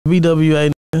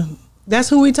BWA. That's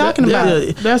who we talking about.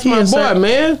 Yeah, that's my boy,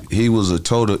 man. He was a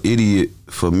total idiot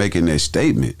for making that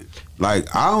statement.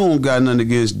 Like, I don't got nothing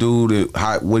against dude and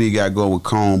what he got going with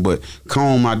Cone, but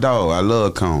Cone, my dog, I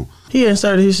love Cone. He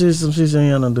inserted his shit, some shit, and he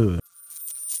ain't nothing to do it.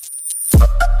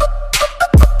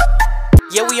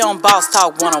 Yeah, we on Boss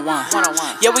Talk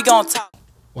 101. Yeah, we gonna talk.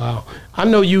 Wow. I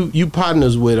know you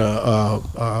partners with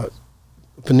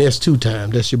Finesse 2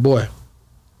 times. That's your boy.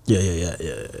 Yeah.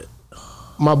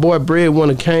 My boy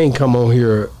Breadwinner Kane come on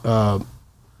here.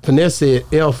 Finesse said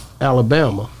F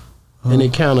Alabama. And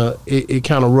it kind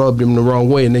of rubbed him the wrong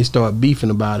way, and they started beefing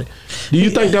about it. Do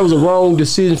you think that was a wrong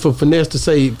decision for Finesse to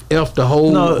say F the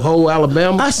whole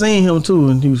Alabama? I seen him too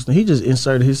in Houston. He just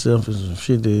inserted himself in some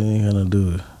shit that ain't gonna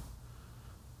do it.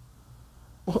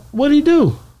 What did he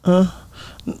do? The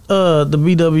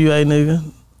BWA nigga.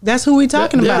 That's who we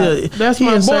talking about. That's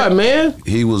my boy, man.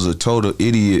 He was a total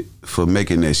idiot for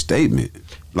making that statement.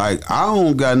 Like, I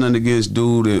don't got nothing against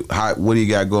dude and what he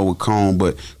got going with Cone,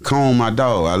 but Cone, my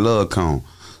dog, I love Cone.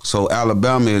 So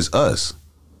Alabama is us.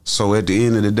 So at the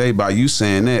end of the day, by you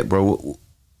saying that, bro,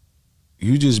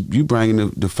 you bringing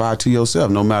the fire to yourself.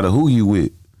 No matter who you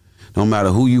with,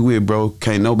 bro,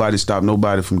 can't nobody stop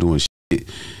nobody from doing shit.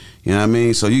 You know what I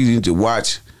mean? So you need to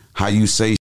watch how you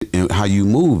say shit and how you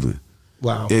moving.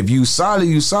 Wow. If you solid,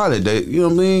 you solid. You know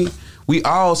what I mean? We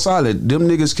all solid. Them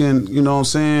niggas can, you know what I'm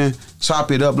saying,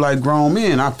 chop it up like grown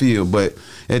men, I feel. But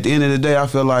at the end of the day, I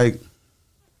feel like,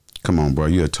 come on, bro,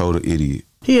 you're a total idiot.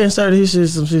 He inserted his shit,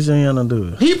 some shit, and he ain't nothing to do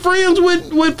it. He friends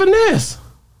with Finesse.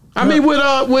 I mean, with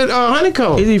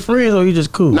Honeycomb. Is he friends or he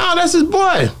just cool? No, that's his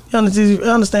boy. You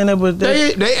understand that, but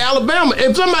they Alabama.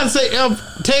 If somebody say F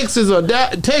Texas or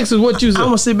Texas, what you say? I'm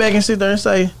gonna sit back and sit there and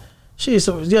say, shit,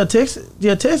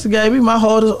 Texas gave me my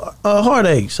hardest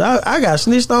heartache. So I got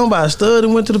snitched on by a stud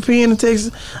and went to the pen in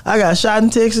Texas. I got shot in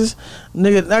Texas,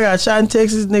 nigga.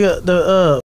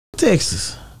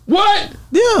 Texas. What?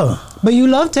 Yeah. But you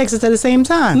love Texas at the same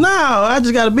time. No, I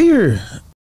just gotta be here.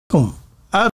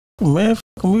 Man,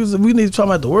 we need to talk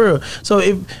about the world. So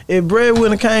if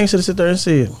Breadwinner Kane should have sit there and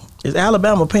said, is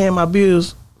Alabama paying my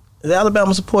bills? Is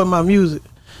Alabama supporting my music?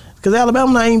 Because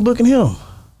Alabama not even booking him.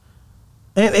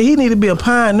 And he need to be a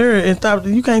pioneer and stop.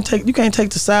 You can't take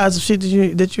the sides of shit that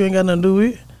you ain't got nothing to do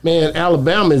with. Man,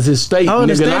 Alabama is his state,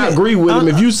 nigga. And I agree with him.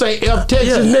 If you say F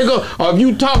Texas, nigga, or if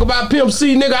you talk about Pimp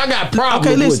C, nigga, I got problems.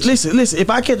 Okay, listen. If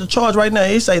I catch a charge right now,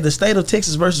 it say the state of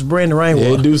Texas versus Brandon Rainwater.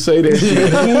 Yeah, it do say that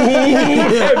shit.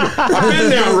 I've been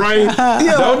down, Rain.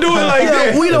 Don't do it like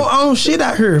that. We don't own shit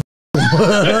out here.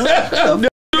 Don't do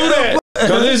that.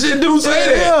 Cause this shit do say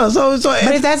that. Yeah, so but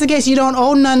if that's the case, you don't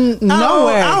own none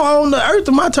nowhere. I don't own the earth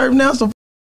of my turf now, so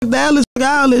Dallas,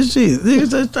 all this shit. Niggas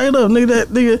just straight up.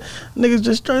 Niggas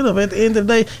just straight up. At the end of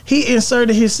the day, he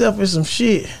inserted himself in some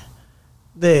shit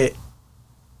that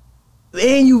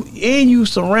and you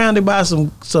surrounded by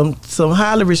some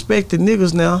highly respected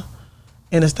niggas now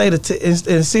in the state of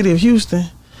in the city of Houston,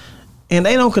 and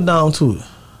they don't condone to it.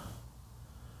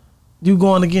 You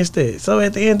going against that. So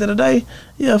at the end of the day,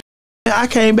 yeah, I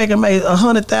came back and made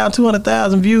 100,000,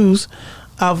 200,000 views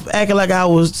of acting like I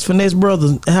was Finesse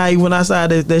Brothers. How he went outside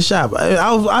that shop.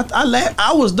 I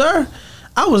was there.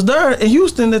 I was there in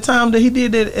Houston the time that he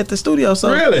did that at the studio.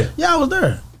 So really? Yeah, I was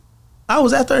there. I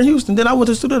was out there in Houston. Then I went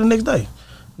to the studio the next day.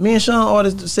 Me and Sean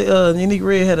Artist, Unique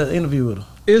Red had an interview with him.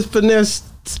 Is Finesse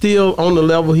still on the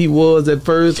level he was at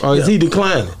first, or is he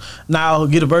declining? Now I'll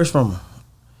get a verse from him.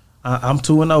 I'm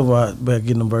 2-0. I better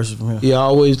get them verses from him. He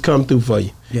always come through for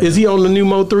you. Yeah. Is he on the new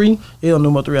Mo 3? He on the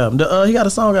new Mo 3 album. He got a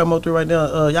song out Mo 3 right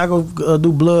now. Y'all go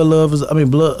do Blood Lovers. I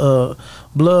mean Blood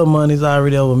Money's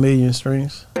already over 1 million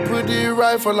streams. Put the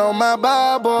rifle on my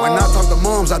Bible. When I talk to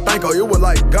moms, I think it was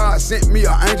like God sent me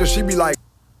an angel. She be like,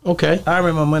 okay. I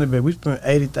remember my money back. We spent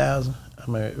 80,000.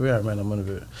 I mean, we already made our money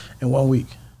back in 1 week.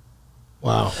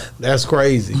 Wow, that's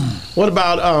crazy. What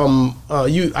about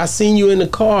you? I seen you in the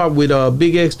car with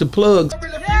Big X the Plug.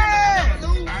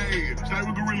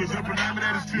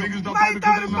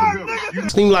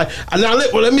 Seem like now.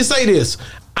 Let me say this.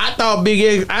 I thought Big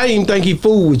X. I didn't even think he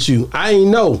fooled with you. I ain't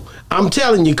know. I'm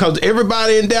telling you, cause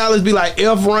everybody in Dallas be like,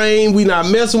 F Rain. We not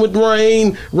messing with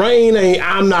Rain. Rain ain't.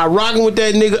 I'm not rocking with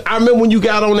that nigga. I remember when you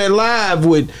got on that live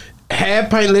with Half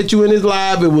Paint. Let you in his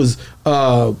live. It was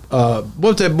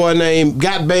what's that boy name?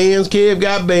 Got Bands. Kev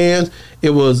Got Bands.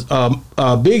 It was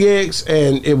Big X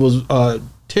and it was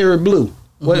Terry Blue.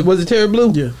 What was it? Terry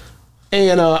Blue? Yeah.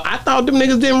 And I thought them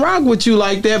niggas didn't rock with you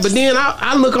like that. But then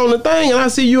I look on the thing and I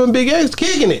see you and Big X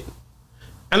kicking it.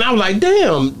 And I was like,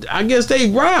 damn, I guess they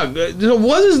rock.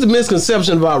 What is the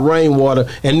misconception about Rainwater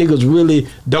and niggas really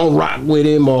don't rock with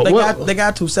him? Or they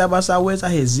got two South by Southwest. I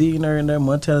had Zegner in there,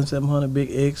 Montana 700,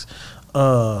 Big X,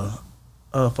 4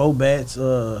 bats.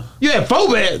 You had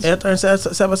 4 bats? At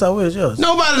South by Southwest, yes.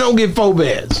 Nobody don't get 4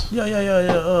 bats. Yeah.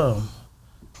 I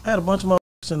had a bunch of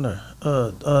motherfuckers in there.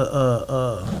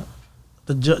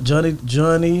 The Johnny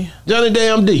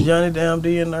Damn D. Johnny Damn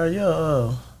D in there,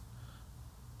 yeah.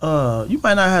 You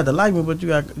might not have to like me, but you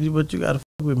gotta fuck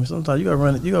with me. Sometimes you gotta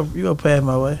run it. You gotta pass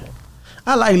my way.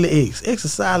 I like Lil X. X a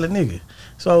solid nigga.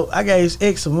 So I gave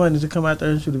X some money to come out there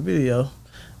and shoot a video,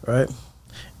 right?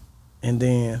 And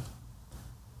then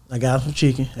I got him some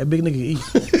chicken. That big nigga eat.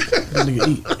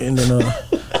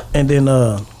 And then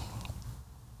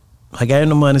I gave him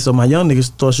the money, so my young niggas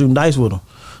started shooting dice with him.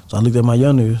 So I looked at my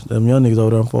young niggas, them young niggas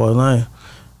over there on 4th line,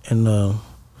 and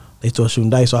they started shooting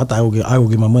dice. So I thought I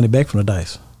would get my money back from the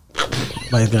dice.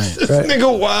 Nice game, right?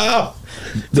 Nigga, wow.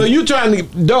 So you trying to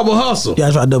double hustle? Yeah,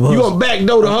 I tried to double hustle. You gonna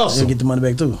backdoor the hustle? And get the money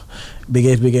back too. Big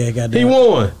X got He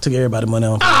won. Took everybody money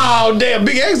on. Oh damn,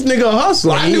 Big X nigga a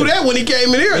hustler. I knew that when he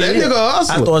came in here. That nigga a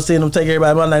hustler. I started seeing him take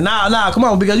everybody money. Like, nah, come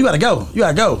on, because you gotta go. You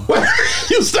gotta go.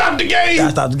 You stopped the game. I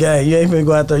stopped the game. You ain't finna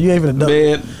go out there. You ain't finna double.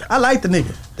 Man, I like the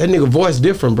nigga. That nigga voice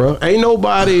different, bro. Ain't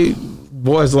nobody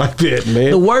voice like that,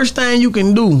 man. The worst thing you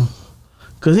can do,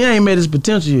 cause he ain't made his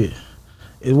potential yet,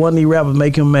 is one of these rappers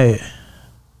make him mad.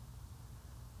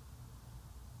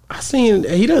 I seen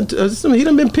he done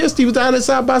been pissed. He was out at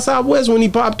South by Southwest when he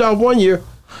popped off one year.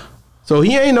 So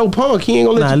he ain't no punk. He ain't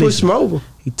gonna let you push him over.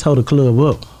 He tore the club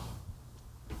up.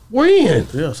 When?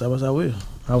 Yeah, South by Southwest.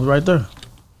 I was right there.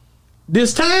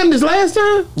 This last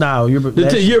time? No,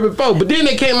 the year before. But then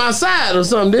they came outside or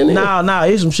something, didn't they? No,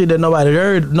 it's some shit that nobody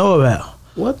know about.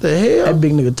 What the hell? That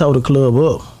big nigga tore the club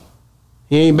up.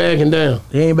 He ain't backing down.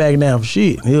 He ain't backing down for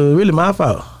shit. It was really my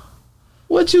fault.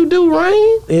 What you do,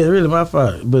 Rain? It's really my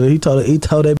fault. But he told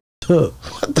that bitch up.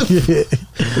 What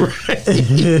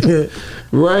the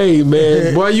Rain,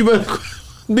 man. Boy, you better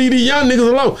leave these young niggas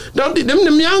alone. Don't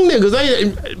them young niggas.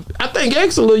 I think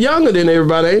X a little younger than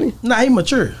everybody, ain't he? Nah, he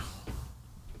mature.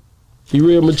 He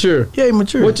real mature. Yeah, he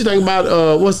mature. What you think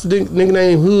about what's the nigga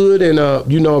name Hood and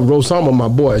Rosama, my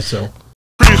boy, so.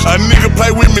 A nigga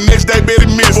play with me next day, better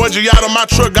miss. Boy, you out of my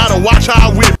truck, gotta watch how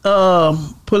I whip.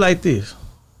 Put like this.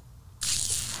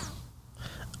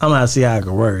 I'm gonna see how I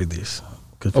can word this.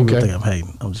 Because people think I'm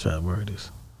hating. I'm just trying to word this.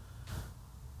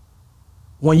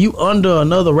 When you under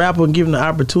another rapper and giving the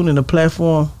opportunity and the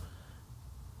platform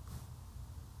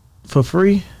for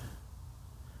free,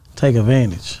 take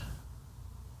advantage.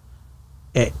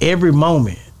 At every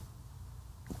moment.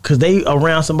 Because they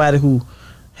around somebody who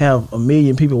have 1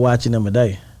 million people watching them a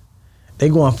day. They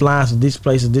going flying from this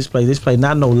place to this place, this place.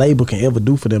 Not no label can ever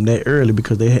do for them that early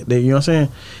because they you know what I'm saying?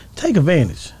 Take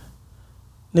advantage.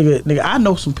 Nigga, I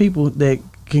know some people that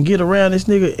can get around this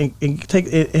nigga and take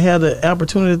and have the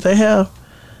opportunity that they have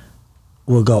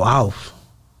will go off.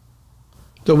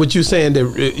 So what you saying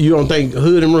that you don't think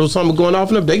Hood and Rosama going off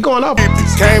enough? They going off.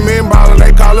 Came in ballin',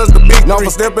 they call us the big. Known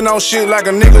for stepping on shit like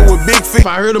a nigga with big feet.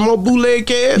 I heard them on bootleg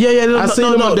cats. Yeah. I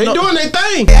seen them. They doing their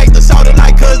thing. They act the shoulder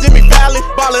like cuz Jimmy Fallon.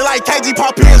 Ballin' like KG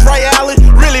Pop Pierce, Ray Allen.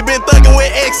 Really been thuggin'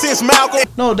 with X since Malcolm.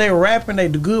 No, they rapping, they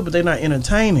do good, but they not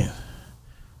entertaining.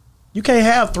 You can't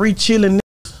have 3 chilling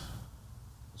niggas.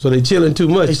 So they chilling too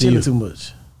much. They chilling too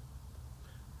much.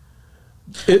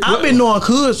 I've been knowing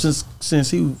Hood since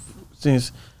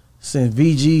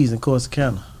VG's in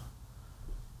Corsicana.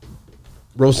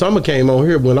 Rosama came on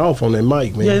here, went off on that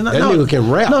mic, man. Yeah, that nigga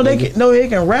can rap. He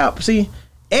can rap. See,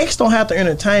 X don't have to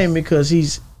entertain because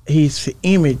his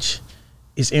image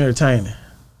is entertaining.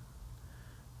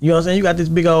 You know what I'm saying? You got this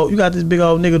big old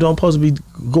nigga don't supposed to be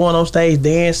going on stage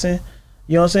dancing.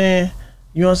 You know what I'm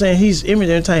saying? He's image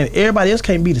entertaining. Everybody else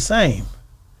can't be the same.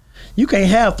 You can't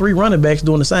have 3 running backs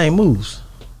doing the same moves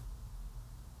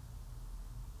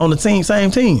on the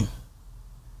same team.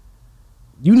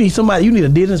 You need somebody. You need a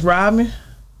Dennis Rodman.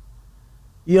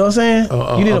 You know what I'm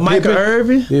saying? You need a Michael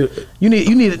Irvin. Yeah. You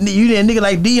need a nigga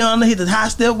like Dion to hit the high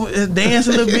step, dance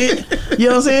a little bit. You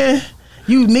know what I'm saying?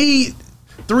 You need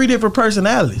 3 different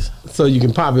personalities so you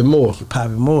can pop it more.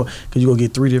 Because you gonna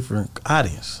get 3 different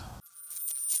audience.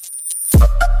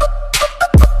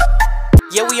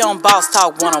 Yeah, we on Boss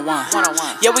Talk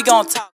 101. Yeah, we gonna talk.